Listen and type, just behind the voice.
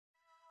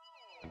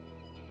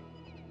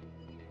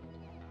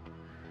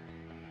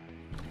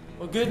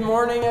Well, good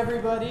morning,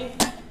 everybody.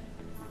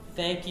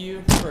 Thank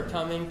you for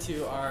coming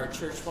to our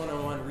Church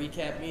 101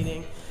 recap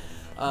meeting.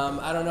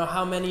 I don't know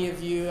how many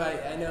of you,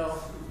 I know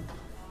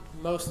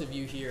most of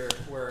you here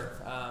were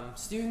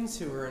students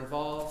who were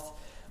involved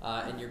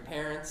and your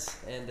parents,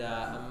 and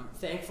I'm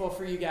thankful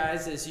for you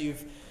guys as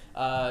you've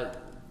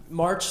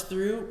marched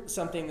through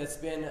something that's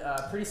been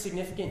a pretty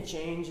significant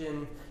change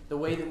in the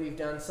way that we've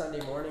done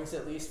Sunday mornings,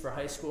 at least for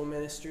high school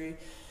ministry.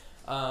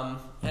 And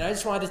I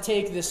just wanted to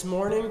take this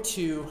morning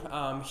to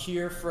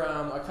hear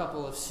from a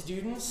couple of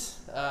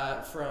students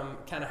from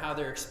kind of how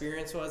their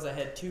experience was. I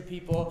had two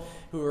people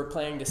who were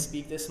planning to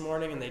speak this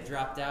morning and they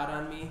dropped out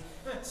on me.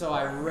 So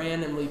I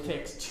randomly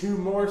picked two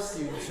more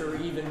students who are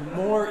even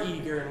more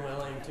eager and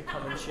willing to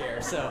come and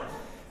share. So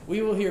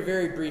we will hear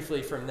very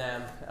briefly from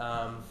them.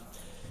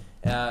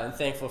 And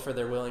thankful for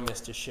their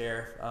willingness to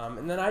share.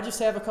 And then I just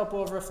have a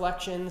couple of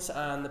reflections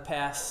on the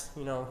past,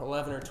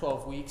 11 or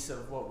 12 weeks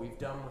of what we've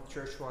done with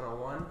Church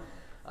 101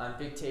 on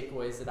big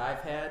takeaways that I've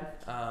had.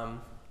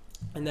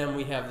 And then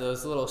we have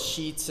those little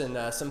sheets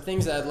and some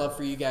things that I'd love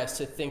for you guys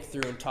to think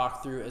through and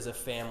talk through as a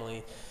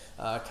family,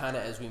 kind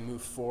of as we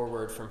move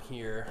forward from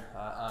here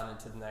on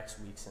into the next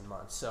weeks and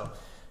months. So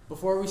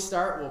before we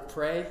start, we'll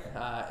pray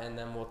and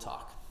then we'll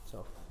talk.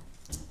 So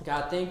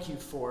God, thank you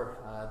for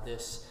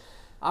this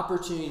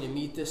opportunity to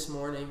meet this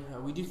morning.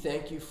 We do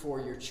thank you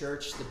for your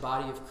church, the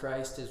body of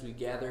Christ, as we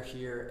gather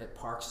here at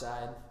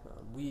Parkside.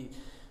 We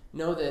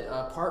know that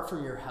apart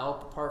from your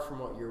help, apart from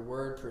what your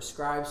word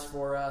prescribes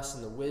for us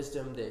and the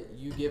wisdom that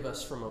you give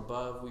us from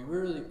above, we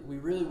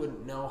really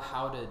wouldn't know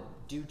how to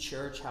do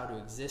church, how to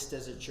exist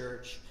as a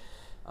church,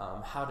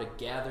 how to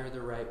gather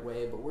the right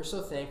way. But we're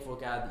so thankful,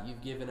 God, that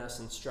you've given us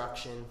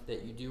instruction,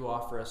 that you do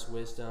offer us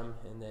wisdom,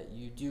 and that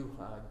you do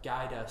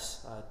guide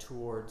us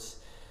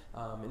towards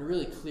in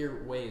really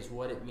clear ways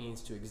what it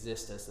means to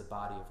exist as the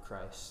body of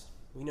Christ.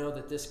 We know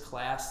that this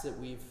class that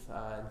we've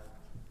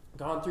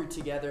gone through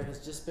together has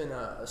just been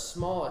a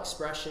small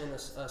expression,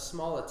 a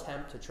small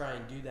attempt to try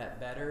and do that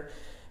better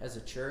as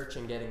a church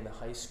and getting the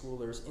high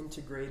schoolers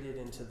integrated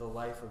into the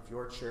life of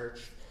your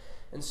church.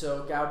 And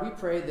so, God, we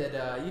pray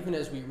that even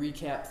as we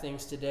recap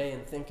things today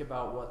and think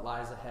about what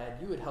lies ahead,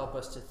 you would help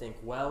us to think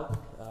well,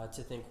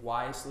 to think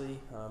wisely,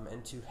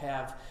 and to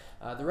have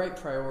the right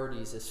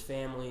priorities as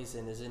families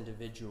and as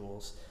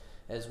individuals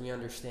as we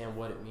understand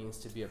what it means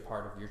to be a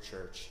part of your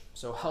church.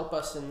 So help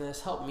us in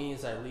this. Help me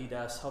as I lead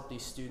us. Help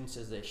these students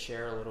as they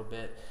share a little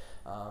bit.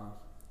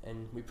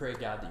 And we pray,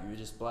 God, that you would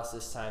just bless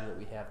this time that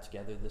we have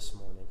together this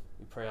morning.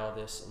 We pray all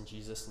this in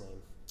Jesus'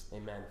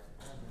 name. Amen.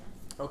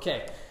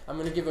 Okay, I'm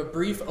going to give a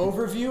brief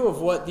overview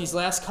of what these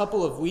last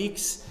couple of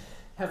weeks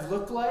have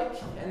looked like,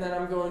 and then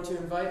I'm going to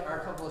invite our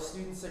couple of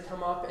students to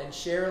come up and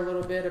share a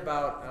little bit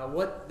about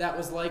what that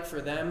was like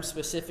for them,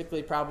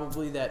 specifically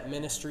probably that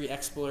ministry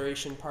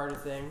exploration part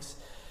of things.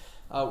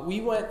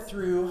 We went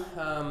through,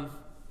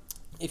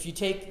 if you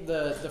take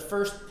the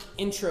first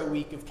intro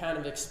week of kind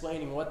of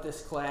explaining what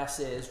this class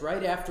is,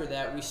 right after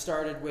that we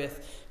started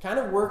with kind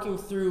of working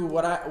through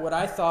what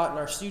I thought and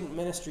our student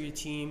ministry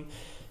team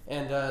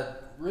and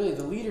really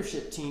the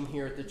leadership team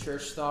here at the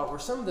church thought were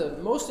some of the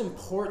most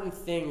important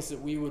things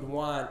that we would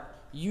want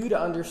you to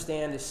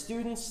understand as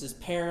students, as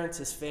parents,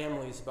 as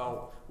families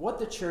about what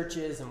the church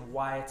is and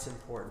why it's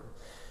important.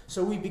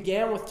 So we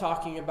began with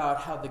talking about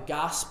how the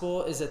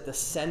gospel is at the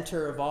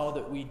center of all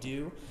that we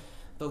do,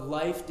 the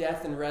life,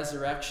 death, and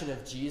resurrection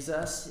of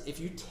Jesus. If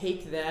you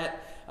take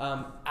that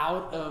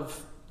out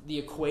of the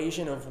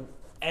equation of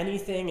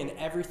anything and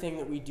everything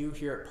that we do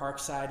here at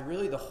Parkside,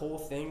 really the whole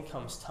thing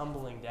comes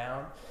tumbling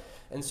down.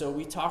 And so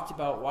we talked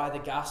about why the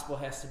gospel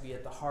has to be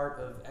at the heart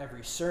of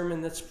every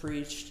sermon that's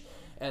preached,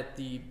 at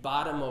the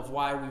bottom of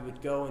why we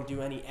would go and do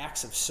any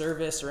acts of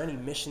service or any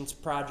missions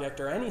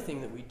project or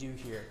anything that we do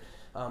here.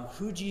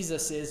 Who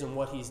Jesus is and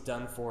what he's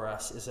done for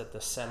us is at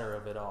the center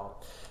of it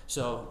all.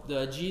 So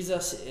the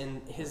Jesus in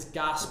his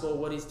gospel,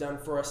 what he's done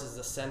for us, is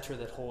the center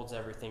that holds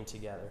everything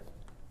together.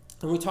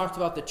 And we talked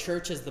about the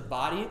church as the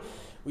body.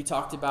 We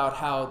talked about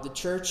how the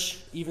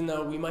church, even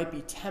though we might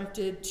be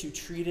tempted to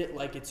treat it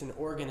like it's an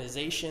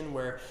organization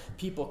where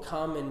people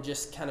come and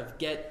just kind of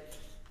get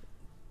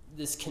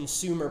this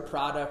consumer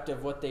product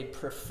of what they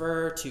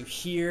prefer to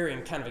hear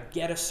and kind of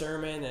get a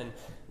sermon and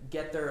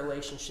get their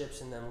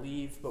relationships and then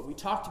leave. But we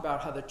talked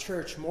about how the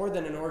church, more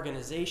than an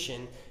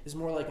organization, is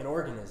more like an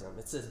organism.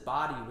 It's this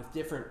body with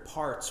different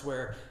parts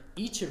where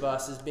each of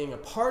us, as being a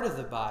part of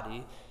the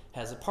body,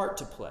 has a part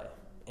to play.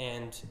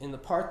 And in the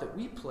part that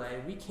we play,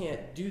 we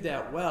can't do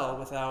that well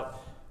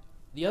without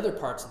the other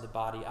parts of the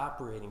body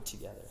operating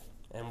together.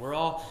 And we're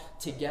all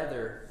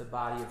together the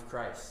body of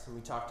Christ. And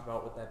we talked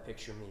about what that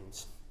picture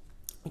means.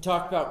 We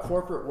talked about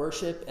corporate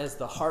worship as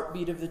the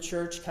heartbeat of the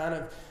church, kind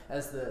of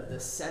as the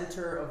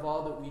center of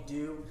all that we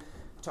do.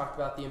 We talked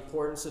about the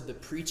importance of the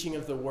preaching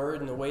of the word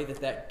and the way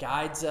that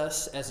guides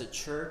us as a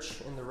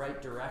church in the right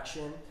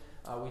direction.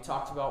 We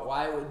talked about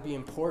why it would be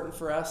important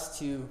for us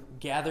to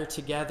gather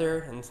together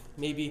and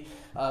maybe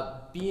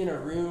be in a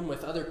room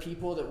with other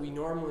people that we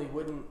normally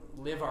wouldn't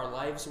live our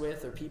lives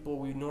with, or people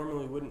we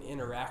normally wouldn't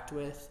interact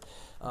with,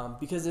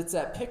 because it's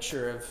that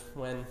picture of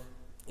when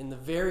in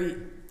the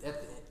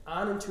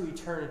on into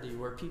eternity,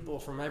 where people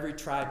from every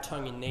tribe,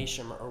 tongue, and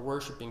nation are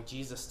worshiping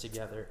Jesus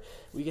together.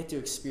 We get to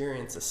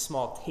experience a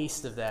small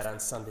taste of that on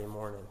Sunday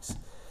mornings.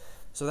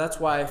 So that's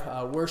why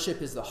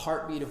worship is the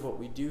heartbeat of what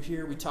we do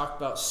here. We talked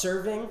about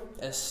serving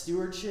as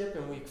stewardship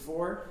in week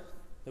 4,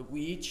 that we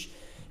each,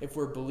 if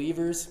we're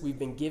believers, we've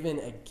been given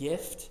a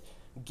gift.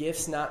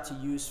 Gifts not to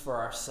use for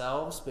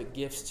ourselves, but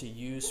gifts to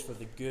use for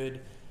the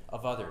good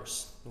of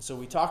others. And so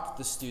we talked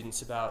to the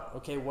students about,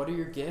 okay, what are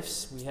your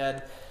gifts? We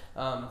had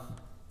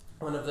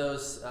one of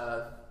those,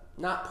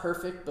 not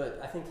perfect, but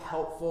I think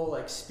helpful,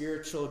 like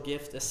spiritual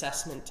gift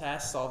assessment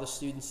tests. All the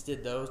students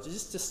did those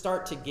just to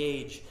start to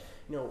gauge,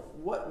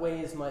 what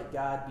ways might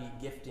God be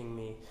gifting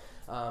me,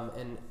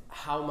 and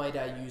how might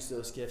I use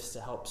those gifts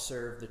to help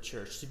serve the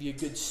church, to be a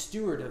good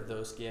steward of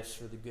those gifts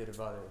for the good of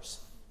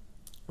others.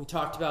 We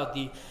talked about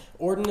the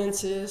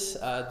ordinances,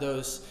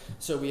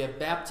 so we have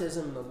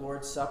baptism and the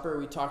Lord's Supper.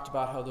 We talked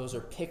about how those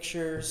are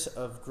pictures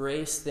of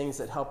grace, things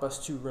that help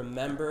us to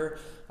remember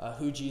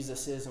who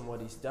Jesus is and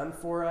what he's done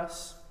for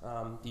us.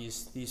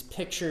 These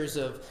pictures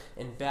of,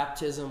 in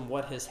baptism,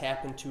 what has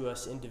happened to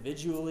us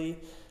individually,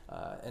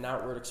 an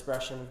outward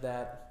expression of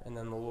that, and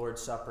then the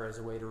Lord's Supper as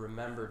a way to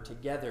remember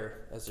together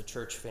as a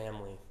church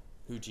family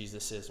who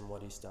Jesus is and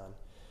what he's done.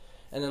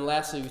 And then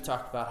lastly, we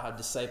talked about how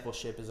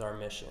discipleship is our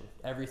mission.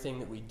 Everything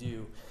that we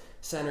do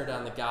centered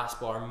on the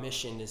gospel, our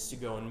mission is to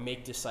go and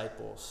make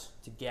disciples,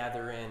 to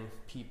gather in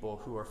people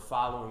who are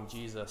following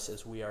Jesus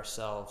as we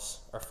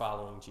ourselves are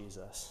following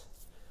Jesus.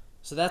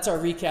 So that's our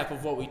recap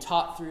of what we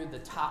taught through, the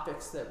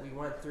topics that we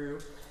went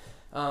through.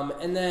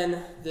 And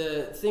then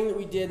the thing that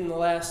we did in the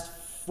last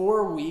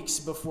 4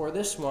 weeks before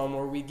this one,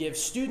 where we give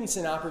students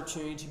an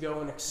opportunity to go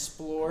and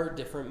explore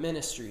different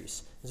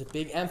ministries. There's a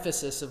big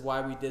emphasis of why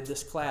we did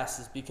this class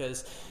is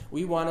because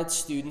we wanted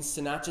students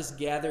to not just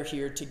gather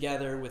here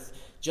together with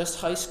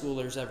just high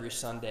schoolers every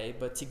Sunday,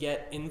 but to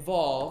get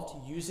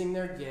involved using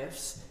their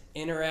gifts,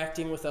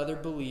 interacting with other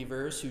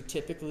believers who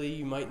typically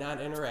you might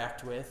not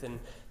interact with in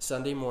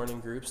Sunday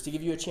morning groups, to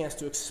give you a chance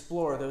to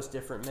explore those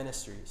different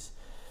ministries.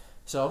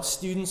 So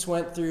students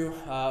went through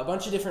a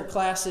bunch of different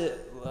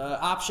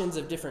options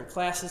of different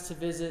classes to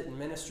visit and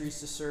ministries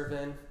to serve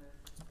in.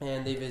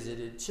 And they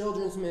visited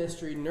children's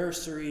ministry,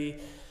 nursery.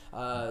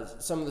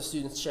 Some of the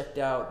students checked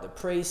out the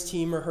praise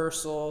team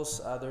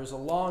rehearsals. There was a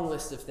long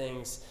list of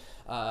things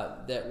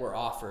that were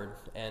offered.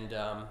 And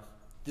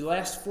the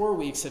last 4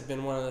 weeks have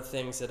been one of the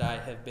things that I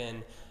have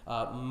been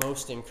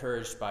most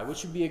encouraged by,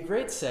 which would be a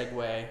great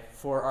segue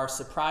for our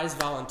surprise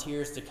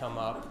volunteers to come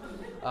up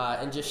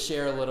and just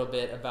share a little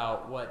bit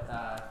about what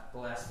the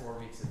last 4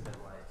 weeks have been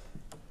like.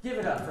 Give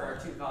it up for our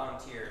 2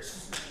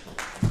 volunteers.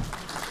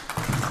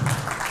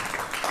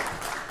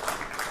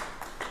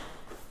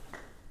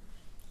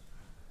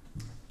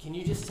 Can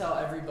you just tell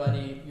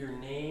everybody your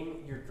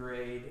name, your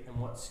grade, and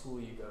what school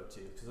you go to?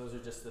 Because those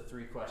are just the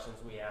 3 questions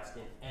we ask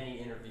in any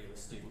interview with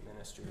student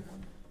ministry.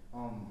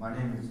 My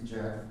name is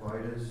Jack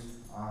Vitas.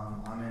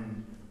 I'm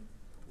in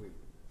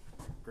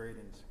grade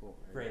in school.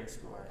 Grade in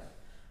school,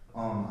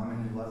 yeah. I'm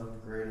in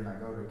 11th grade and I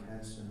go to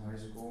Kenston High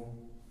School.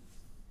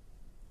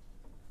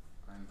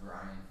 I'm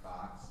Brian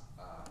Fox.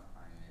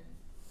 I'm in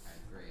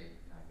 10th grade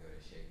and I go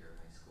to Shaker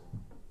High School.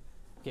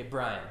 Okay,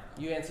 Brian,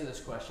 you answer this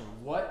question.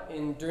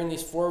 During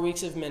these 4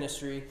 weeks of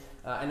ministry,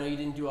 I know you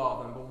didn't do all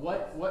of them,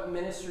 but what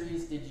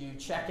ministries did you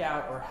check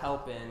out or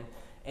help in,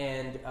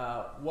 and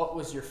what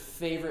was your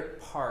favorite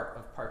part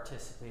of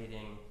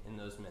participating in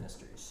those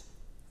ministries?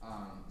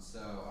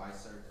 So I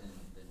served in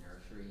the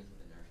nursery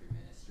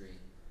ministry,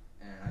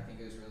 and I think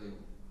it was really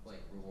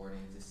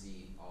rewarding to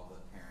see all the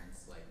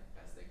parents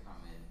as they come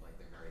in,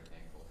 they're very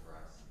thankful for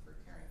us for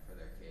caring for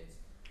their kids,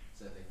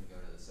 so that they can go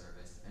to the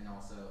service. And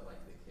also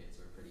the kids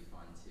were pretty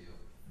fun too.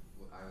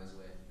 I was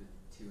with the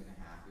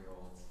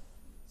 2.5-year-olds,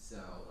 so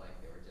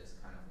they were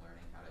just kind of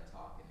learning how to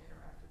talk and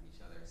interact with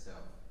each other. So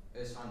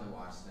it was fun to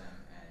watch them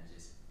and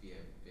just be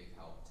a big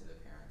help to the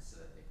parents so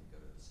that they can go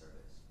to the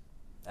service.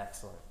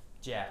 Excellent.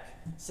 Jack,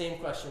 same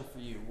question for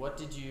you. What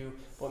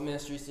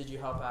ministries did you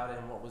help out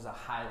in? What was a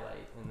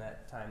highlight in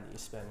that time that you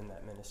spent in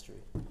that ministry?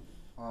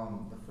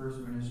 The first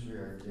ministry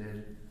I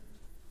did,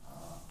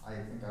 I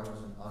think I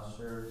was an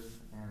usher,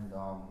 and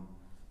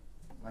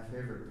my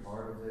favorite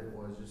part of it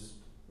was just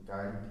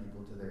guiding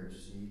people to their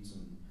seats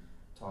and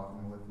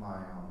talking with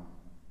my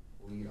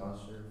lead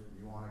usher, if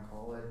you want to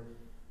call it.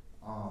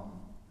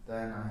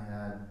 Then I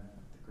had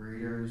the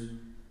greeters,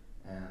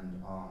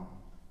 and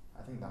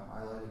I think the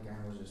highlight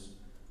again was just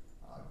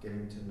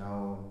getting to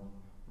know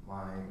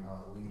my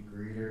lead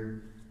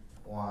greeter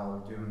while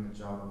doing the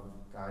job of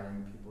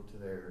guiding people to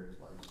their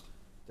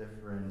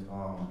different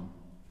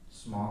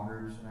small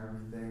groups and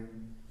everything.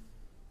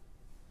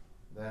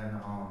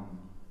 Then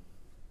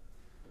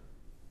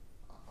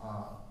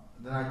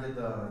I did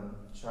the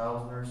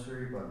child's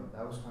nursery, but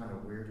that was kind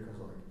of weird because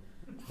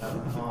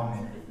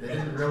They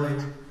didn't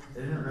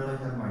really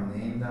have my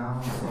name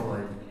down, so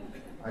like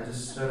I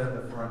just stood at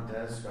the front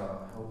desk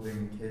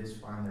helping kids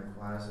find their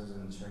classes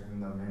and checking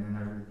them in and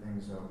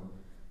everything. So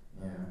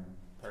yeah.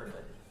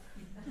 Perfect.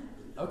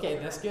 Okay,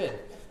 that's good.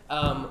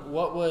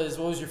 What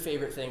was your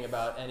favorite thing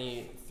about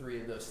any three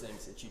of those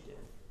things that you did?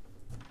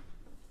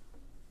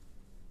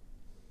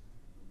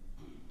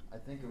 I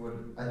think it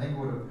would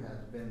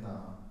have been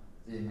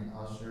being an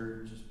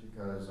usher, just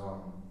because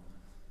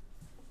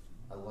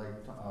I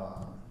liked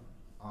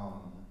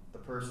the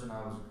person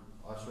I was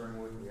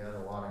ushering with. We had a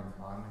lot in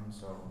common,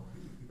 so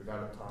we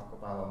got to talk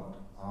about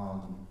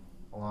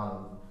a lot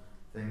of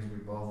things we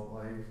both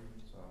like.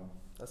 So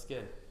that's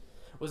good.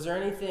 Was there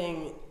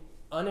anything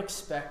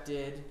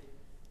unexpected,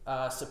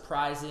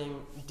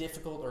 surprising,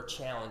 difficult, or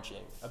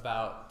challenging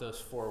about those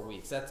 4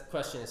 weeks? That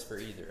question is for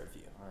either of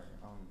you. All right.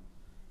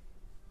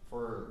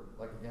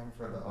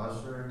 For the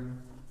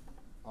ushering,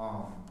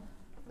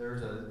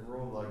 there's a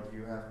rule like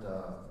you have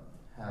to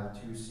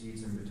have 2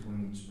 seats in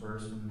between each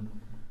person,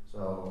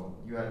 so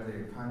you had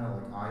to kind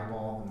of like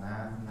eyeball the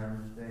math and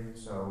everything,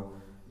 so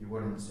you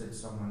wouldn't sit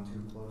someone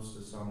too close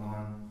to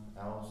someone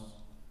else.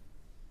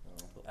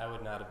 So. I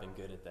would not have been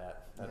good at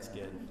that. That's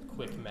good.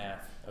 Quick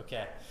math.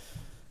 Okay.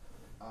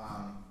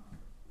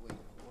 Wait,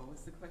 what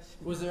was the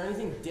question? Was there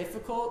anything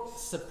difficult,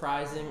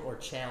 surprising, or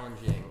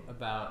challenging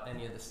about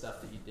any of the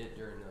stuff that you did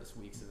during those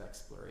weeks of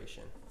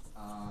exploration?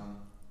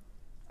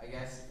 I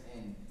guess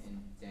in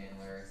Dan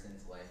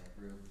Larrison's life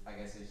group, I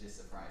guess it was just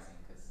surprising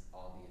because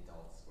all the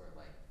adults were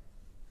like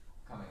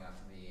coming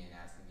up to me and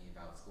asking me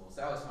about school.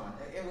 So that was fun.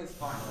 It was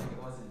fun. Like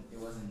it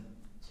wasn't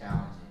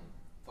challenging,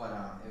 but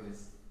it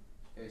was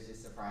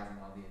just surprising.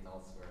 All the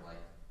adults were like,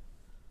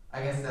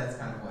 I guess that's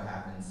kind of what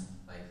happens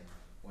like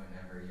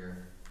whenever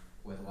you're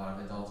with a lot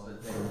of adults,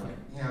 but they were like,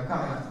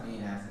 coming up to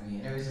me and asking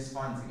me, and it was just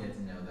fun to get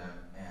to know them,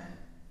 and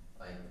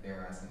like they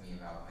were asking me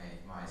about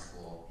my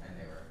school, and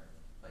they were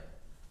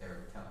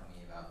telling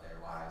me about their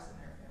lives and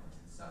their families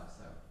and stuff,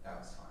 so that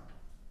was fun.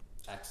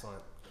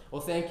 Excellent.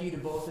 Well, thank you to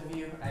both of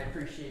you. I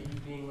appreciate you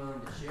being willing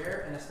to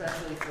share, and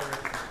especially for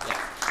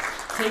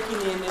taking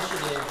the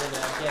initiative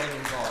and getting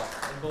involved.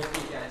 And both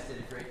of you guys did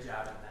a great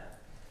job in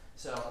that.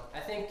 So I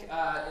think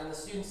in the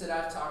students that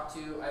I've talked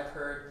to, I've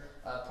heard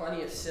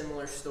plenty of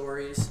similar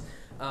stories.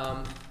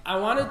 I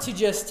wanted to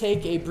just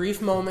take a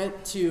brief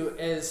moment to,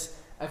 as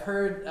I've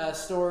heard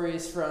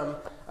stories from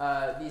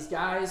these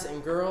guys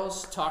and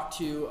girls, talk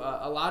to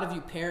a lot of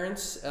you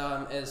parents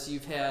as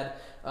you've had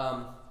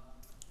a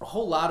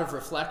whole lot of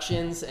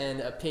reflections and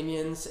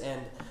opinions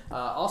and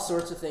all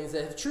sorts of things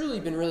that have truly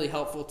been really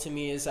helpful to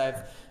me as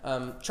I've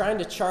trying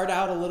to chart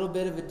out a little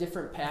bit of a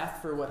different path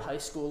for what high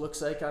school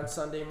looks like on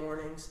Sunday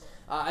mornings.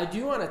 I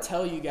do want to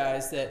tell you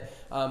guys that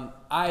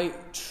I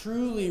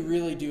truly,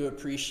 really do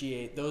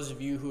appreciate those of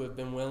you who have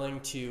been willing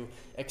to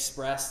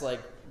express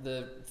like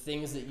the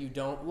things that you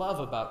don't love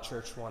about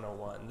Church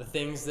 101, the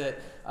things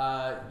that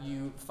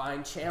you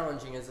find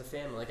challenging as a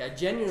family. Like I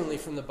genuinely,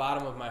 from the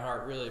bottom of my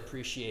heart, really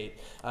appreciate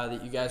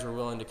that you guys were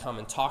willing to come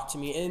and talk to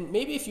me. And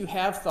maybe if you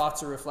have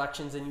thoughts or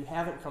reflections and you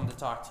haven't come to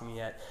talk to me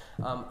yet,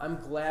 I'm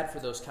glad for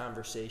those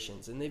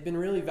conversations. And they've been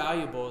really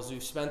valuable as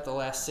we've spent the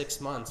last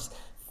 6 months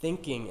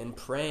thinking and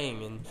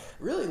praying and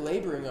really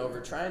laboring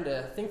over, trying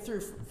to think through,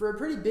 for a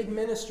pretty big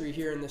ministry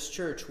here in this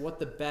church, what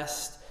the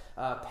best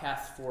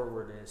path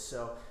forward is.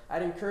 So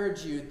I'd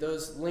encourage you,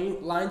 those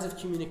lines of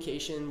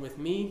communication with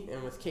me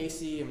and with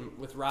Casey and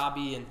with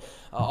Robbie and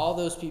all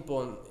those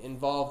people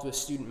involved with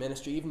student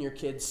ministry, even your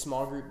kids'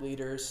 small group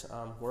leaders,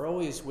 we're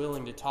always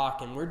willing to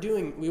talk, and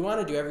we want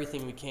to do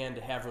everything we can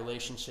to have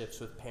relationships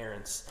with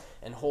parents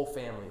and whole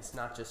families,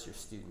 not just your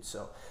students.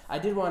 So I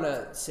did want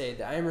to say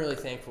that I am really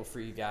thankful for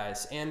you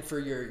guys and for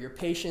your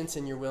patience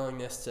and your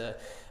willingness to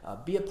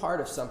be a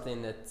part of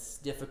something that's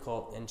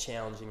difficult and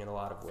challenging in a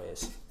lot of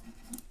ways.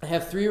 I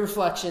have 3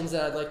 reflections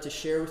that I'd like to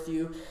share with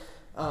you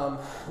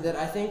that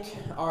I think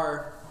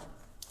are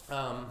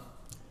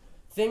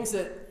things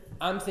that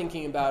I'm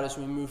thinking about as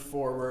we move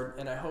forward,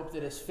 and I hope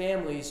that as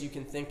families you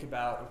can think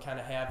about and kind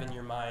of have in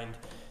your mind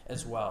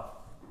as well.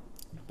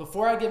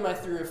 Before I give my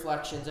 3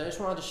 reflections, I just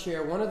wanted to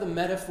share one of the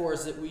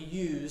metaphors that we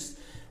used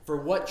for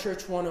what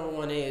Church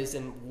 101 is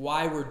and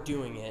why we're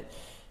doing it.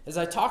 As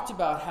I talked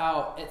about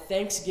how at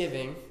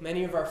Thanksgiving,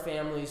 many of our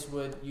families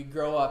you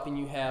grow up and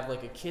you have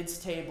like a kid's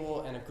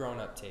table and a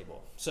grown-up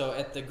table. So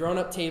at the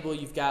grown-up table,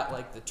 you've got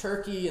like the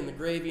turkey and the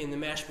gravy and the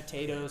mashed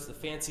potatoes, the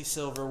fancy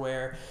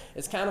silverware.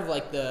 It's kind of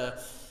like the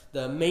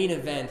main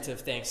event of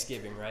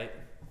Thanksgiving, right?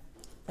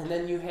 And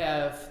then you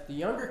have the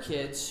younger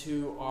kids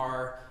who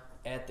are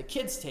at the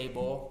kids'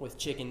 table with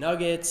chicken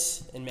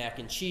nuggets and mac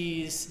and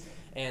cheese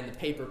and the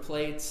paper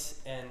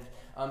plates. And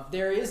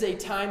there is a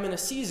time and a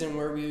season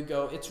where we would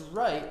go, it's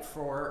right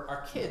for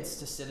our kids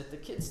to sit at the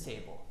kids'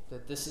 table,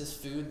 that this is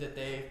food that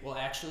they will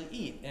actually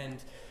eat,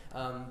 and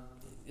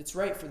it's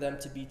right for them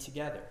to be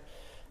together.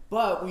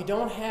 But we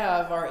don't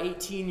have our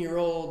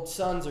 18-year-old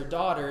sons or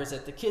daughters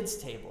at the kids'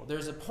 table.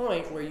 There's a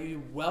point where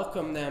you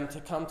welcome them to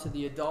come to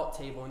the adult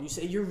table and you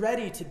say, you're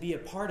ready to be a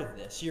part of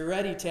this. You're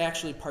ready to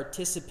actually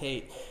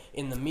participate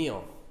in the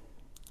meal.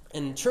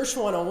 And Church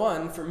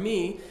 101, for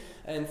me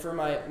and for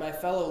my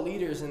fellow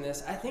leaders in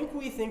this, I think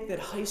we think that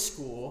high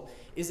school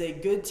is a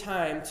good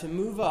time to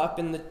move up,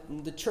 in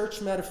the church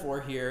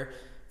metaphor here,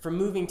 from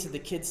moving to the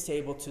kids'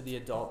 table to the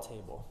adult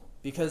table.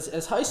 Because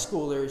as high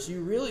schoolers,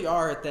 you really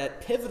are at that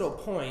pivotal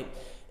point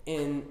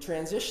in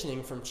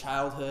transitioning from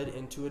childhood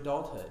into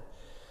adulthood.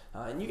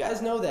 And you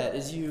guys know that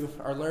as you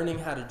are learning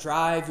how to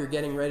drive, you're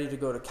getting ready to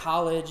go to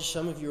college.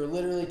 Some of you are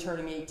literally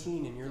turning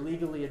 18 and you're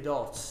legally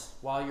adults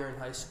while you're in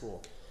high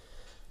school.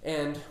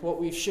 And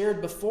what we've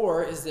shared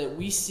before is that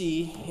we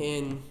see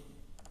in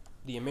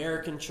the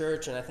American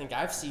church, and I think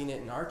I've seen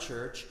it in our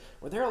church,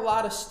 where there are a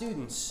lot of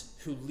students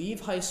who leave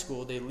high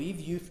school, they leave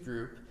youth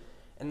group,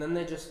 and then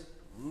they just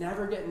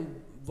never get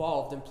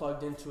involved and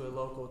plugged into a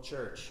local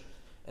church.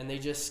 And they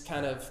just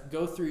kind of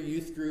go through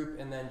youth group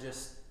and then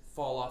just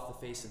fall off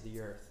the face of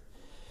the earth.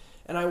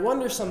 And I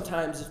wonder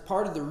sometimes if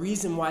part of the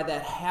reason why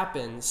that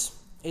happens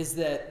is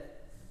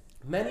that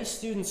many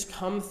students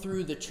come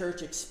through the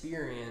church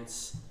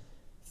experience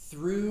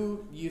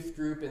through youth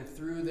group and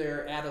through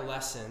their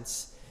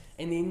adolescence,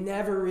 and they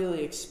never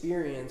really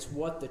experience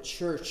what the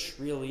church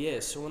really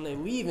is. So when they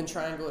leave and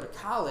try and go to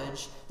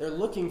college, they're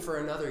looking for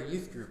another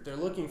youth group. They're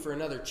looking for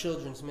another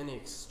children's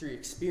ministry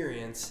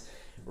experience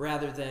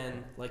rather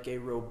than like a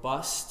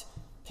robust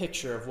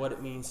picture of what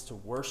it means to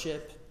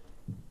worship,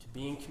 to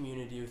be in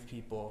community with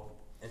people,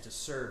 and to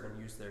serve and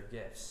use their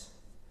gifts.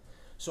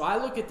 So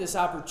I look at this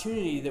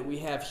opportunity that we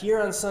have here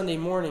on Sunday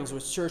mornings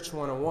with Church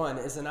 101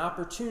 as an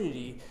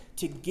opportunity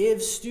to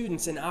give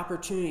students an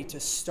opportunity to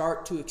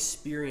start to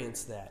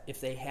experience that if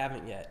they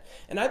haven't yet.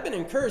 And I've been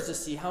encouraged to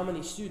see how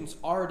many students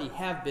already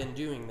have been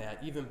doing that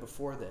even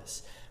before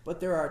this. But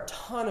there are a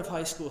ton of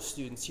high school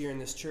students here in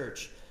this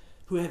church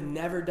who have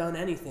never done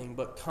anything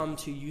but come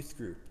to youth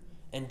group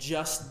and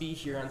just be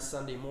here on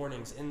Sunday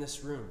mornings in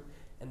this room.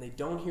 And they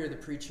don't hear the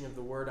preaching of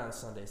the word on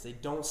Sundays. They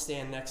don't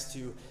stand next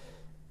to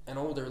an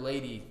older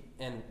lady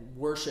and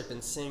worship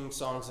and sing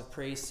songs of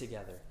praise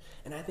together.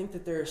 And I think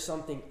that there is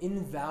something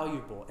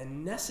invaluable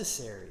and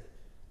necessary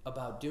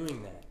about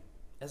doing that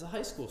as a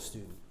high school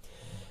student.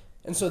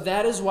 And so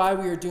that is why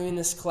we are doing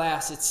this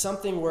class. It's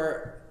something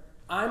where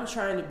I'm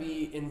trying to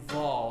be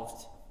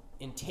involved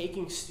in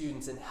taking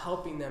students and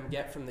helping them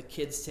get from the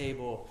kids'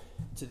 table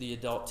to the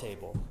adult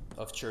table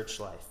of church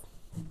life.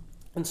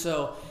 And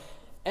so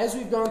as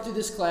we've gone through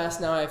this class,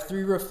 now I have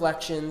 3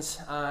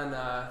 reflections on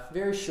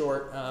very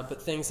short,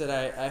 but things that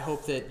I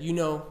hope that you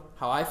know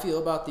how I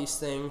feel about these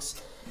things,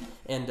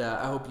 and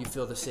I hope you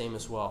feel the same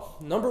as well.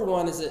 Number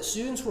 1 is that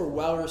students were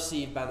well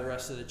received by the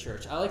rest of the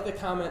church. I like the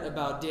comment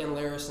about Dan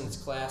Larison's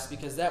class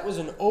because that was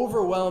an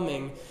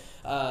overwhelming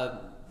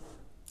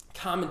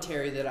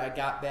commentary that I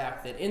got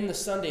back, that in the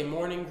Sunday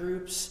morning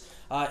groups,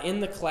 in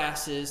the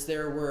classes,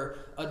 there were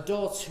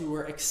adults who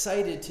were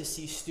excited to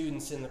see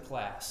students in the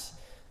class.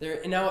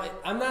 Now,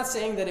 I'm not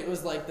saying that it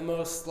was like the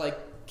most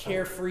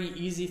carefree,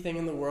 easy thing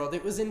in the world.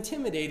 It was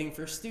intimidating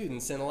for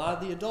students, and a lot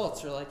of the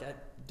adults are like, I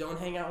don't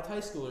hang out with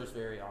high schoolers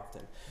very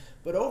often.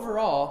 But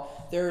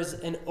overall, there's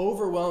an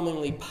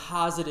overwhelmingly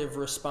positive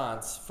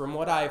response from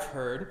what I've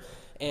heard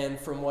and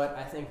from what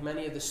I think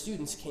many of the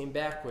students came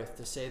back with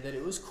to say that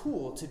it was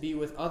cool to be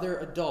with other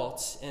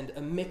adults and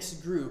a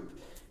mixed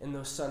group in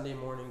those Sunday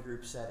morning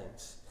group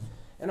settings.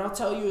 And I'll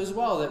tell you as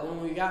well that when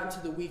we got into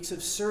the weeks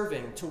of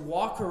serving, to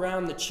walk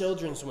around the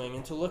children's wing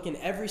and to look in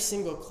every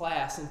single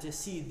class and to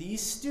see these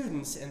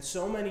students and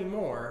so many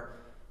more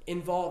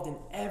involved in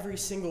every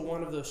single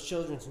one of those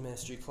children's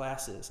ministry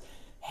classes,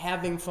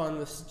 having fun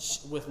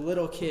with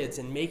little kids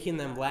and making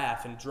them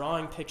laugh and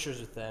drawing pictures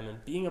with them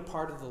and being a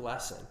part of the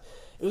lesson.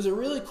 It was a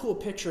really cool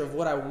picture of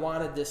what I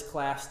wanted this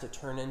class to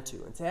turn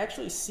into. And to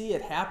actually see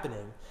it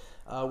happening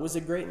was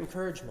a great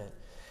encouragement.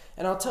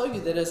 And I'll tell you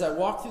that as I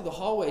walked through the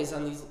hallways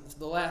on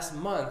the last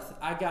month,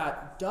 I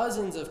got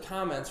dozens of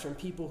comments from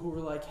people who were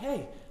like,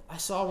 hey, I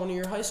saw one of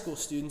your high school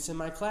students in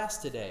my class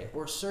today,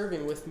 or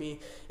serving with me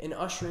in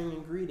ushering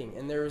and greeting.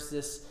 And there was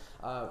this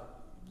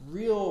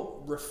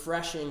real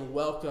refreshing,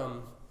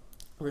 welcome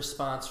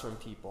response from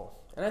people.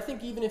 And I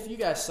think even if you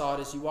guys saw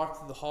it as you walked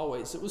through the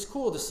hallways, it was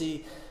cool to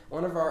see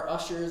one of our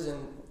ushers in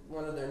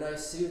one of their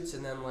nice suits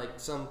and then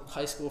some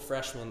high school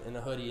freshman in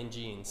a hoodie and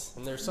jeans.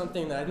 And there's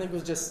something that I think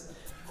was just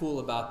cool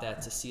about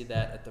that, to see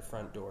that at the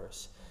front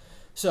doors.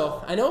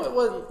 So I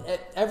know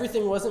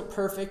everything wasn't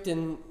perfect,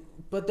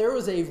 but there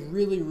was a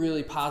really,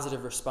 really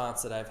positive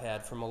response that I've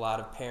had from a lot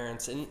of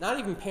parents, and not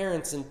even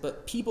parents,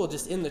 but people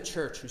just in the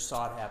church who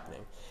saw it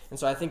happening. And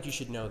so I think you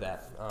should know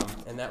that.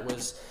 And that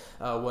was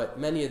what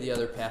many of the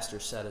other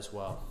pastors said as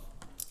well.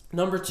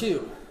 Number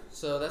 2,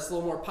 so that's a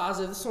little more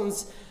positive. This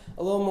one's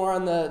a little more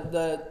on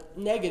the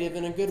negative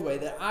in a good way,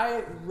 that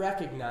I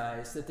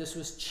recognize that this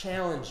was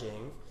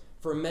challenging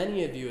for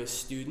many of you as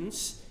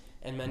students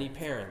and many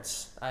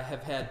parents. I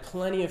have had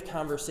plenty of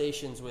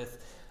conversations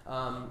with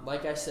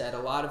Like I said, a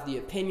lot of the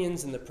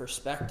opinions and the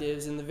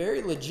perspectives and the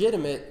very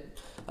legitimate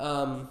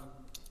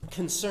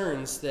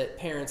concerns that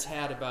parents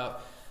had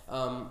about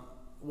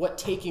what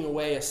taking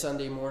away a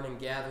Sunday morning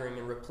gathering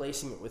and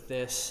replacing it with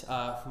this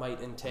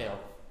might entail.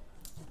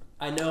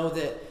 I know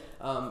that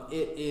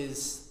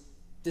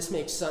this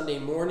makes Sunday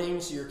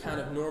mornings, your kind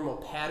of normal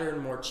pattern,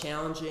 more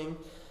challenging.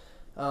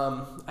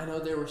 I know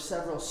there were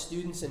several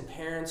students and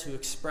parents who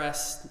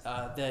expressed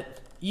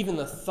that even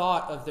the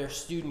thought of their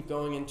student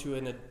going into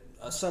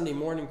a Sunday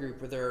morning group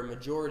where there are a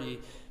majority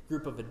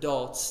group of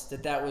adults,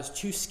 that was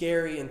too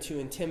scary and too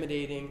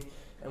intimidating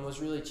and was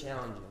really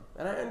challenging.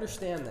 And I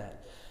understand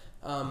that.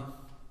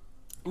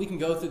 We can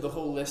go through the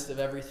whole list of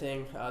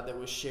everything that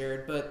was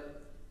shared,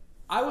 but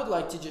I would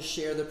like to just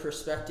share the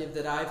perspective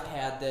that I've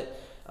had that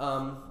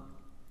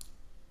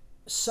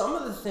some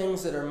of the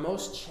things that are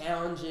most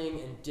challenging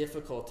and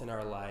difficult in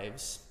our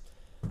lives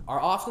are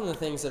often the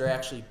things that are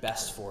actually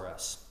best for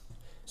us.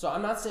 So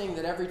I'm not saying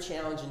that every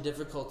challenge and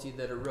difficulty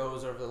that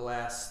arose over the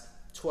last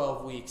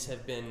 12 weeks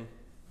have been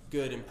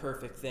good and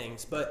perfect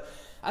things, but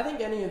I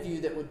think any of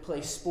you that would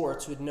play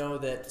sports would know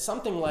that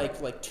something like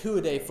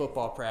 2-a-day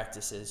football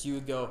practices, you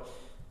would go,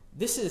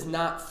 this is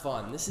not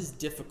fun, this is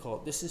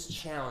difficult, this is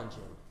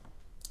challenging.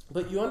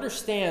 But you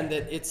understand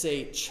that it's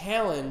a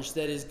challenge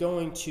that is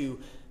going to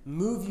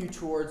move you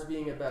towards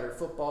being a better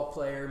football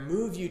player,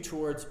 move you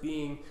towards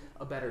being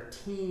a better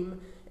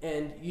team,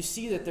 and you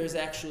see that there's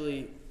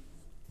actually,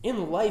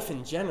 in life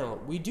in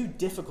general, we do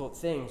difficult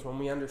things when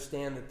we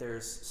understand that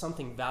there's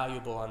something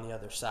valuable on the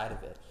other side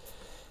of it.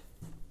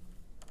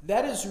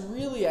 That is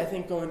really, I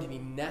think, going to be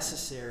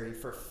necessary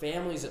for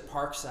families at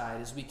Parkside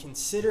as we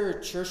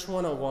consider Church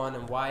 101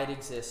 and why it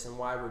exists and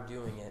why we're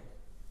doing it.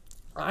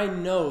 I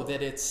know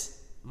that it's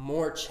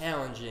more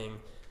challenging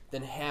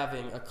than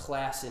having a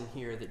class in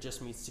here that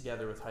just meets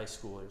together with high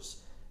schoolers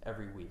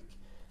every week.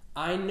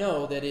 I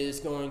know that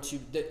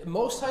that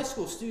most high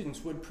school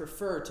students would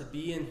prefer to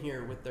be in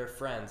here with their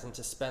friends and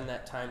to spend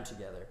that time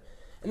together.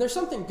 And there's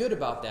something good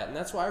about that, and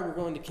that's why we're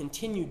going to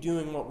continue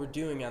doing what we're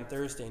doing on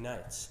Thursday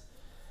nights.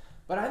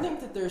 But I think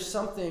that there's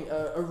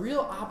a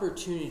real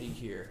opportunity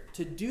here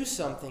to do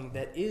something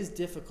that is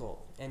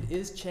difficult and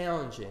is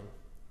challenging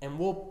and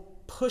will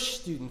push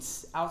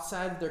students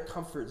outside of their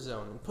comfort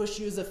zone and push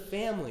you as a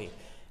family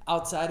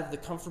outside of the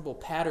comfortable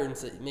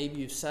patterns that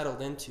maybe you've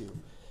settled into.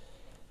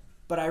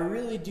 But I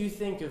really do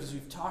think, as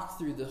we've talked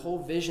through the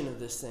whole vision of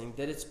this thing,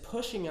 that it's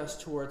pushing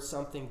us towards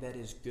something that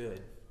is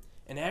good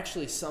and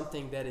actually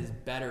something that is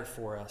better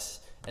for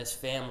us as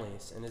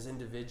families and as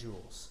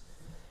individuals.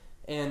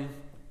 And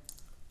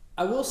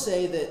I will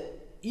say that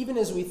even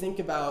as we think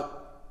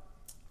about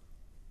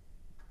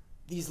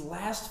these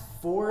last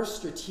 4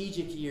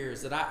 strategic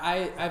years, that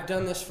I've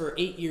done this for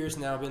 8 years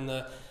now, been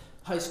the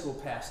high school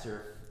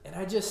pastor, and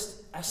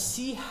I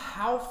see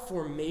how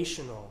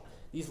formational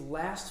these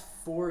last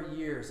 4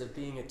 years of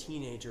being a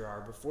teenager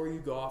are before you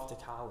go off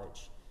to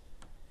college.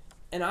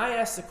 And I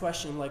ask the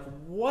question,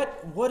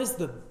 what is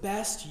the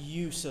best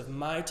use of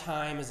my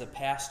time as a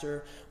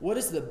pastor? What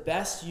is the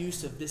best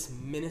use of this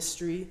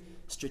ministry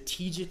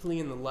strategically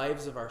in the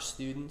lives of our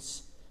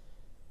students?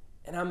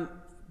 And I'm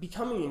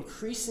becoming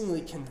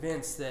increasingly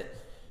convinced that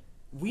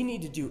we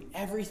need to do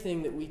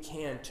everything that we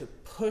can to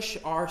push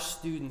our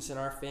students and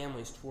our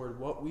families toward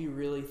what we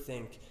really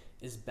think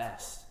is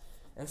best.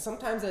 And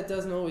sometimes that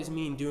doesn't always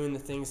mean doing the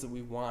things that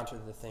we want or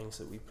the things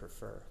that we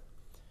prefer.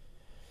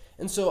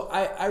 And so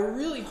I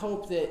really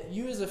hope that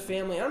you as a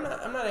family, I'm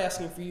not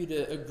asking for you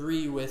to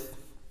agree with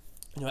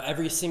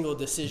every single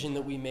decision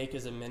that we make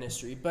as a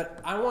ministry, but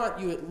I want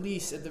you at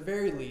the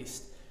very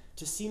least,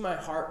 to see my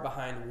heart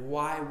behind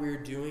why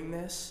we're doing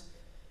this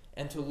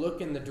and to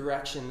look in the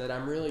direction that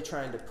I'm really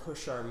trying to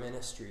push our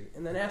ministry.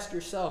 And then ask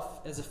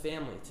yourself as a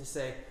family to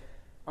say,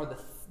 are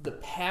the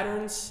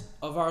patterns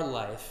of our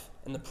life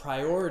and the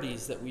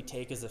priorities that we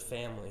take as a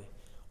family,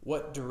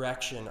 what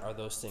direction are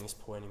those things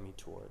pointing me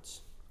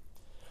towards?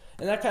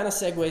 And that kind of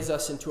segues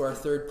us into our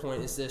third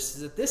point, is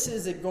that this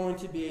is going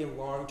to be a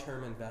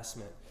long-term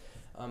investment.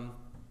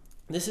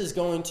 This is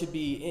going to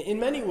be, in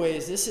many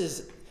ways, this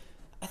is,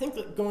 I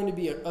think, going to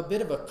be a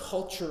bit of a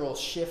cultural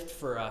shift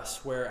for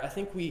us, where I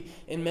think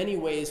in many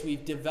ways,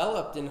 we've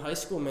developed in high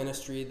school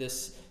ministry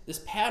this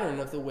pattern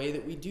of the way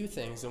that we do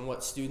things and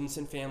what students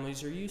and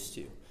families are used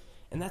to.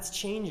 And that's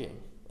changing.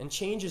 And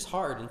change is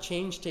hard, and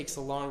change takes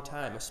a long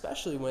time,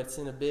 especially when it's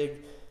in a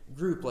big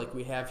group like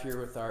we have here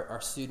with our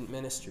student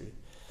ministry.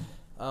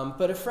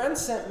 But a friend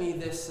sent me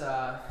this,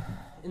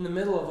 in the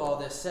middle of all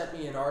this, sent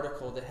me an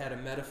article that had a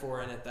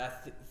metaphor in it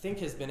that I think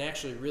has been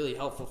actually really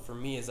helpful for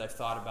me as I've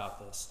thought about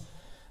this.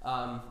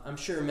 I'm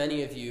sure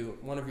many of you,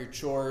 one of your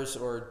chores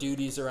or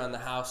duties around the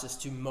house is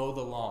to mow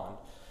the lawn.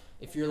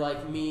 If you're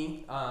like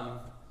me,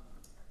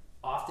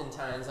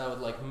 oftentimes I would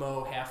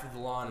mow half of the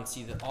lawn and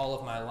see that all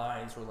of my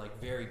lines were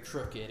very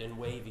crooked and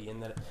wavy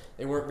and that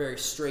they weren't very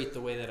straight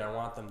the way that I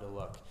want them to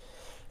look.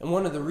 And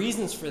one of the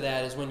reasons for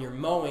that is when you're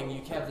mowing,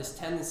 you have this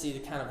tendency to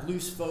kind of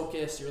lose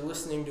focus. You're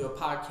listening to a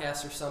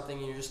podcast or something,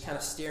 and you're just kind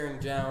of staring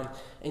down,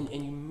 and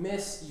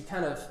you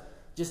kind of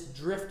just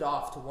drift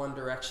off to one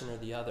direction or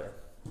the other.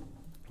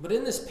 But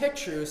in this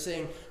picture, it was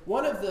saying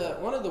one of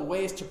the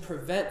ways to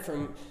prevent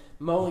from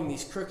mowing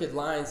these crooked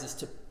lines is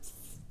to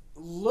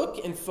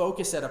look and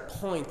focus at a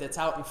point that's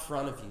out in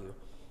front of you.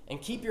 And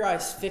keep your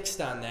eyes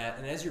fixed on that,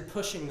 and as you're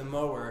pushing the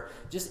mower,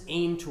 just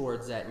aim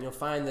towards that, and you'll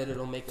find that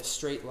it'll make a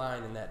straight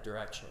line in that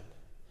direction.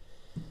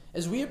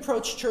 As we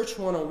approach Church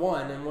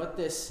 101 and what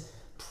this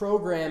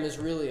program is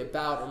really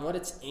about and what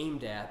it's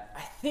aimed at,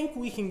 I think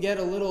we can get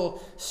a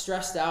little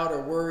stressed out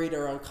or worried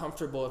or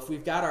uncomfortable if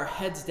we've got our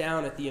heads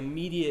down at the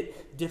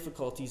immediate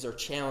difficulties or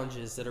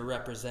challenges that are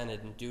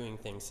represented in doing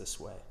things this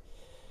way.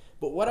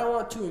 But what I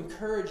want to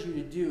encourage you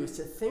to do is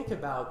to think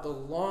about the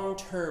long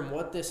term,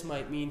 what this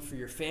might mean for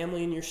your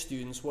family and your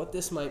students, what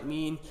this might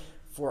mean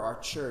for our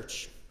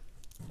church.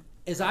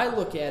 As I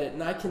look at it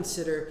and I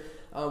consider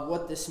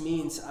what this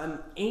means, I'm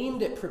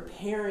aimed at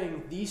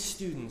preparing these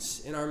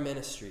students in our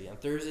ministry on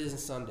Thursdays and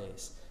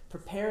Sundays,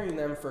 preparing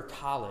them for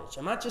college.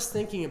 I'm not just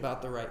thinking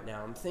about the right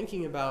now, I'm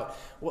thinking about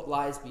what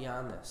lies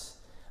beyond this.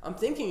 I'm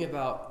thinking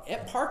about,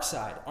 at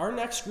Parkside, our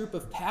next group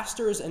of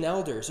pastors and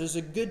elders, there's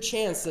a good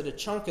chance that a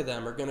chunk of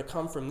them are going to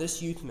come from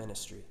this youth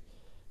ministry.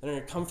 They're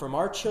going to come from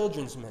our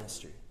children's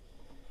ministry.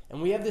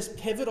 And we have this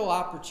pivotal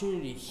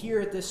opportunity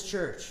here at this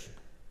church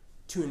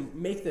to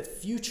make the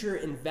future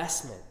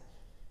investment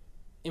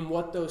in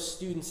what those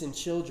students and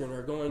children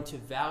are going to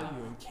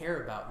value and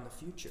care about in the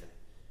future.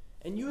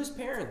 And you as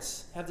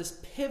parents have this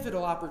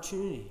pivotal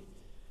opportunity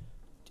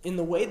in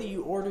the way that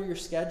you order your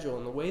schedule,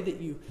 in the way that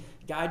you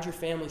guide your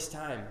family's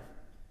time.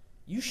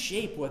 You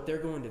shape what they're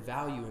going to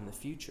value in the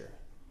future.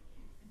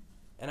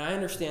 And I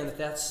understand that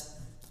that's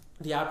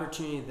the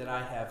opportunity that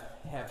I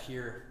have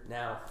here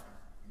now.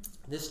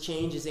 This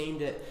change is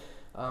aimed at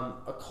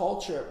a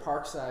culture at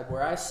Parkside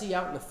where I see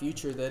out in the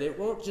future that it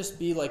won't just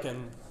be like a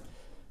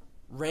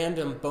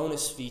random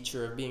bonus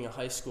feature of being a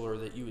high schooler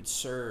that you would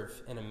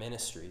serve in a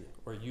ministry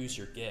or use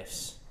your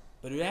gifts,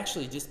 but it would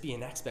actually just be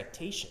an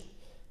expectation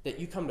that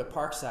you come to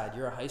Parkside,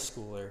 you're a high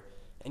schooler,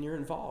 and you're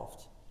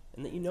involved,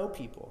 and that you know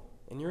people,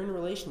 and you're in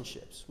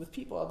relationships with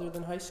people other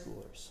than high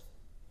schoolers.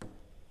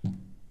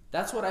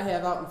 That's what I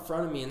have out in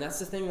front of me, and that's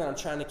the thing that I'm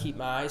trying to keep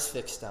my eyes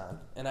fixed on.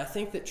 And I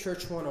think that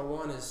Church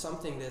 101 is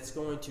something that's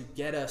going to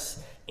get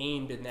us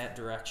aimed in that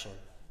direction.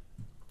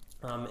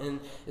 And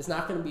it's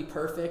not going to be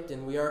perfect,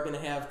 and we are going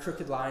to have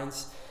crooked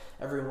lines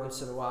every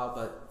once in a while,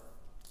 but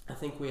I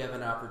think we have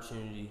an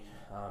opportunity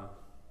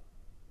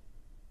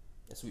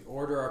as we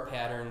order our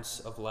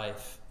patterns of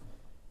life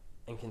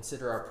and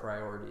consider our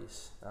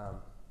priorities,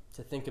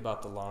 to think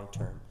about the long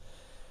term.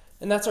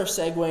 And that's our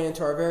segue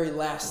into our very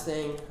last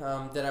thing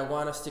that I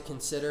want us to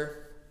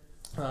consider.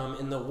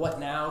 In the what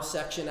now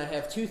section, I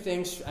have two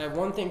things. I have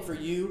one thing for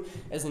you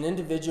as an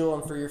individual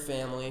and for your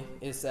family.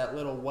 Is that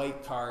little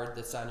white card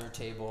that's on your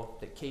table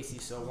that Casey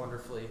so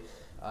wonderfully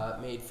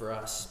made for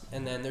us.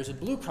 And then there's a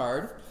blue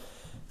card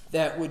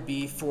that would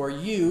be for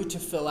you to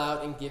fill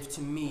out and give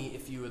to me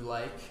if you would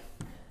like.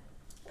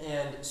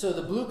 And so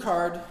the blue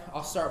card,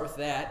 I'll start with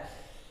that.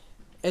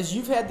 As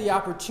you've had the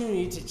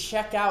opportunity to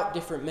check out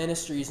different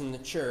ministries in the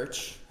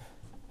church,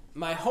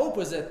 my hope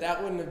was that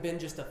that wouldn't have been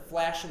just a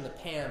flash in the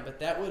pan, but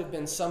that would have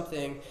been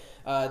something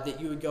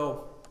that you would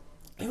go,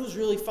 it was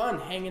really fun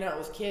hanging out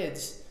with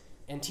kids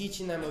and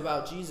teaching them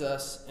about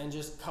Jesus and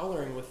just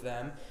coloring with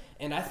them.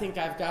 And I think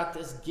I've got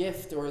this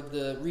gift or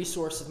the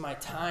resource of my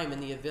time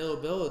and the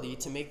availability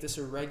to make this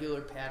a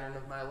regular pattern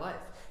of my life.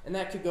 And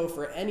that could go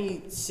for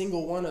any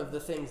single one of the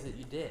things that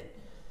you did.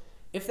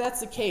 If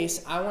that's the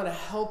case, I want to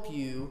help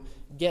you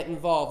get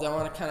involved. I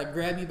want to kind of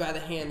grab you by the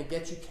hand and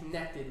get you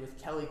connected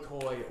with Kelly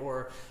Coy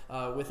or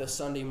with a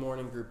Sunday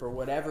morning group or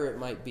whatever it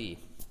might be.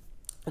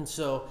 And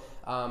so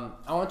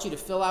I want you to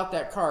fill out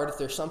that card if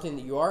there's something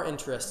that you are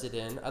interested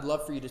in. I'd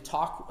love for you to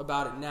talk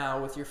about it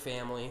now with your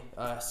family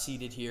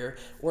seated here,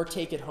 or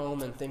take it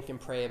home and think and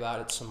pray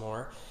about it some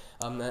more.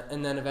 And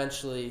then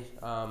eventually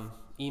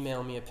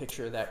email me a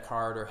picture of that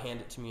card or hand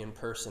it to me in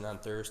person on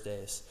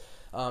Thursdays.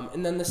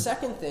 And then the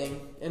second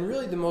thing, and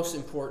really the most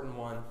important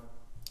one,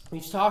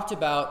 we've talked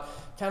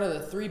about kind of the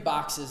three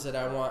boxes that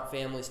I want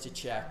families to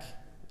check,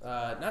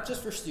 not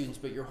just for students,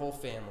 but your whole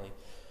family.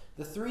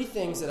 The three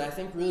things that I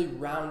think really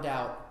round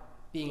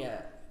out being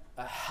a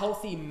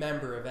healthy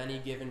member of any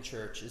given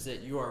church is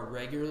that you are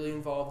regularly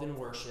involved in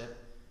worship,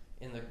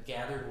 in the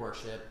gathered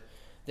worship,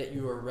 that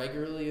you are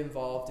regularly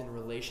involved in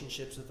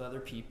relationships with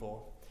other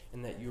people,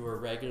 and that you are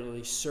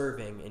regularly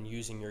serving and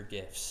using your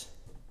gifts.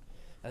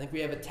 I think we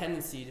have a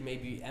tendency to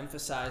maybe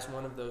emphasize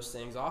one of those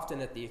things,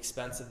 often at the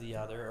expense of the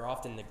other, or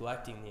often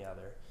neglecting the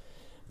other.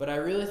 But I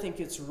really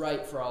think it's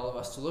right for all of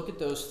us to look at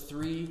those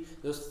three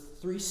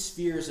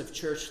spheres of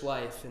church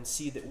life and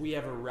see that we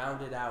have a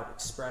rounded out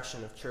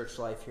expression of church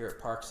life here at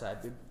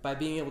Parkside by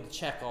being able to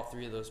check all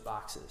three of those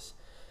boxes.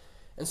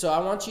 And so I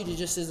want you to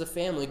just as a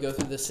family go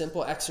through the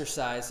simple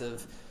exercise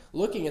of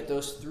looking at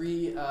those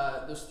three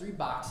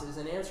boxes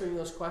and answering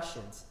those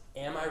questions.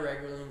 Am I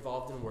regularly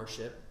involved in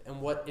worship? And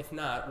what, if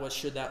not, what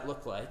should that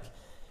look like?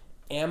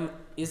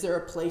 Is there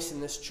a place in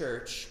this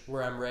church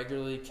where I'm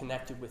regularly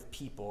connected with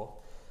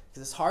people?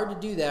 Because it's hard to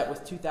do that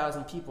with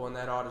 2,000 people in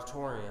that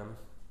auditorium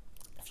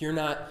if you're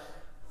not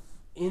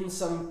in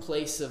some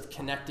place of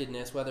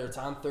connectedness, whether it's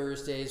on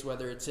Thursdays,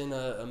 whether it's in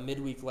a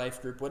midweek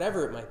life group,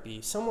 whatever it might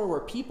be, somewhere where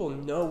people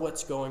know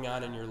what's going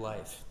on in your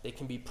life. They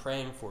can be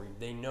praying for you.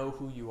 They know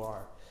who you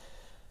are.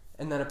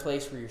 And then a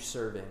place where you're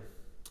serving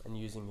and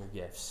using your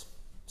gifts.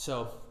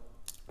 So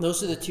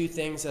those are the two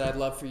things that I'd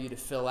love for you to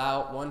fill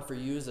out. One for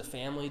you as a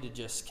family to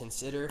just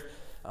consider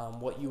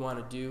what you want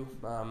to do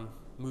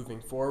moving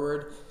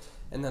forward.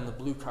 And then the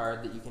blue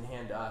card that you can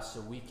hand to us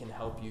so we can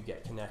help you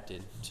get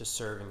connected to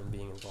serving and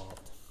being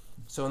involved.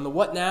 So in the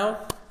what now,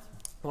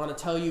 I want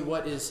to tell you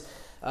what is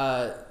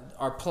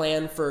our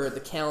plan for the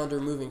calendar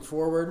moving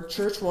forward.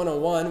 Church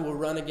 101 will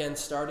run again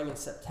starting in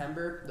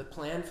September. The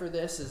plan for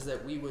this is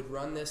that we would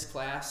run this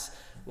class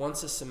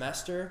once a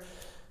semester.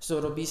 So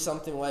it'll be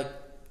something like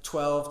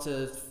 12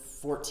 to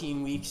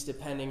 14 weeks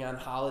depending on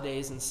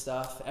holidays and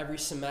stuff. Every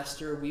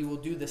semester we will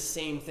do the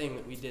same thing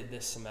that we did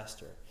this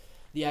semester.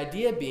 The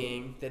idea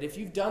being that if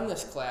you've done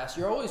this class,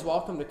 you're always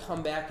welcome to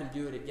come back and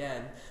do it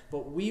again,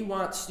 but we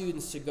want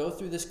students to go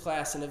through this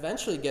class and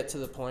eventually get to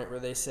the point where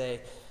they say,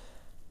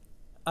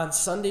 on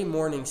Sunday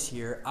mornings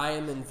here, I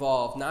am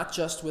involved not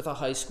just with a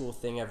high school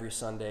thing every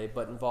Sunday,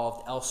 but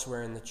involved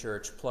elsewhere in the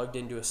church, plugged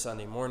into a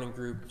Sunday morning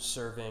group,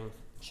 serving,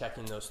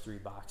 checking those 3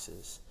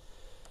 boxes.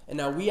 And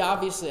now we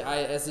obviously,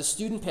 as the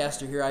student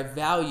pastor here, I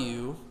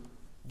value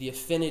the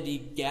affinity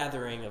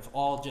gathering of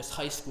all just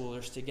high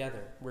schoolers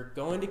together. We're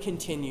going to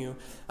continue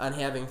on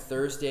having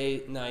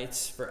Thursday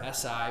nights for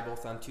SI,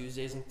 both on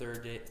Tuesdays and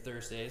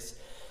Thursdays.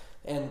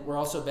 And we're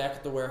also back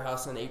at the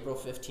warehouse on April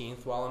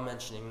 15th while I'm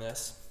mentioning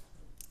this.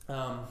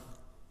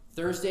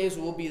 Thursdays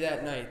will be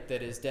that night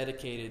that is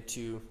dedicated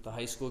to the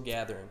high school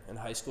gathering and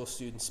high school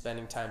students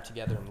spending time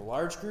together in the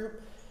large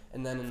group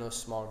and then in those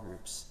small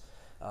groups.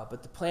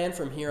 But the plan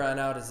from here on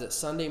out is that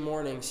Sunday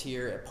mornings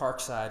here at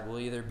Parkside will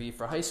either be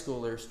for high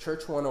schoolers,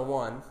 Church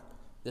 101,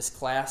 this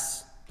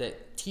class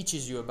that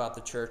teaches you about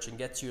the church and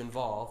gets you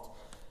involved,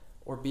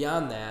 or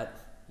beyond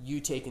that,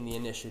 you taking the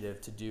initiative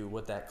to do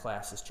what that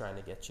class is trying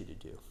to get you to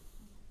do.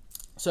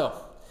 So,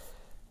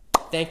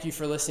 thank you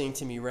for listening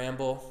to me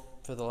ramble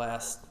for the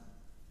last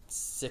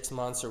 6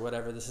 months or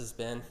whatever this has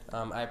been.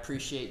 I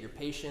appreciate your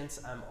patience.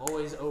 I'm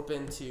always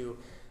open to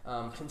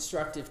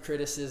constructive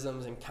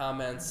criticisms and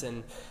comments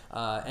and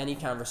any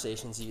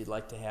conversations that you'd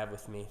like to have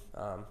with me.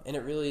 And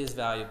it really is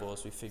valuable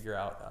as we figure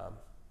out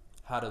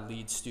how to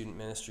lead student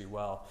ministry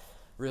well.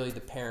 Really,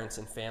 the parents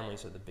and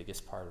families are the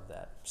biggest part of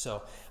that.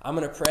 So I'm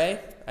going to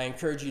pray. I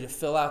encourage you to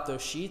fill out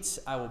those sheets.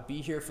 I will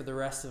be here for the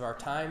rest of our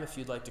time if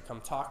you'd like to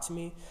come talk to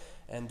me.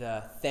 And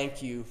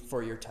thank you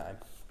for your time.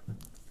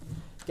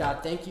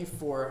 God, thank you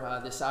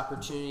for this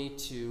opportunity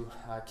to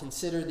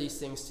consider these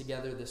things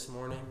together this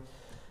morning.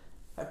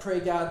 I pray,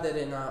 God, that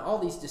in all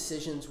these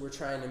decisions we're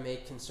trying to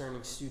make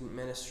concerning student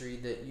ministry,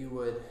 that you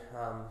would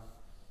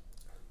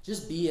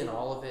just be in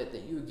all of it,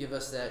 that you would give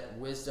us that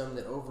wisdom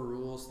that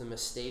overrules the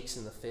mistakes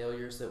and the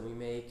failures that we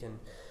make, and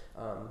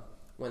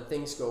when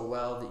things go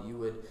well, that you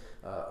would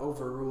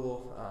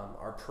overrule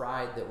our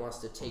pride that wants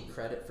to take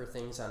credit for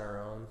things on our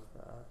own.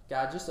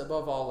 God, just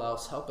above all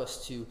else, help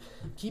us to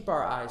keep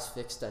our eyes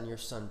fixed on your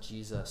Son,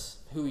 Jesus,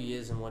 who he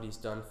is and what he's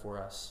done for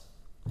us.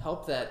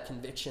 Help that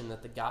conviction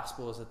that the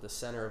gospel is at the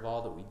center of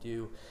all that we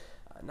do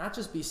not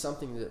just be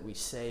something that we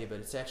say, but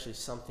it's actually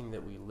something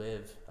that we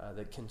live,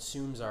 that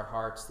consumes our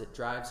hearts, that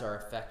drives our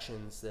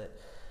affections, that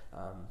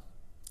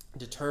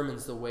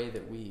determines the way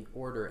that we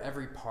order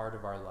every part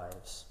of our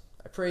lives.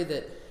 I pray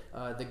that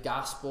the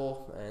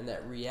gospel and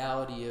that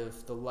reality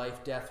of the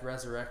life, death,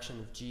 resurrection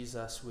of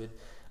Jesus would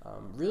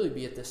really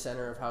be at the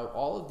center of how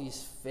all of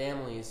these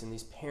families and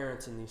these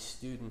parents and these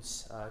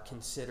students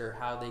consider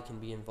how they can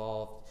be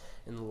involved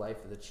in the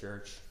life of the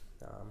church.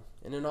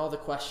 And in all the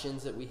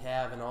questions that we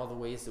have and all the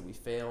ways that we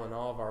fail and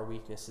all of our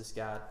weaknesses,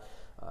 God,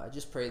 I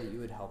just pray that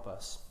you would help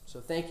us. So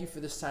thank you for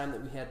this time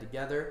that we had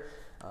together,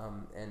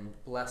 and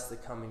bless the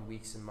coming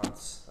weeks and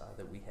months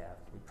that we have.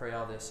 We pray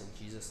all this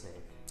in Jesus'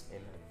 name.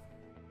 Amen.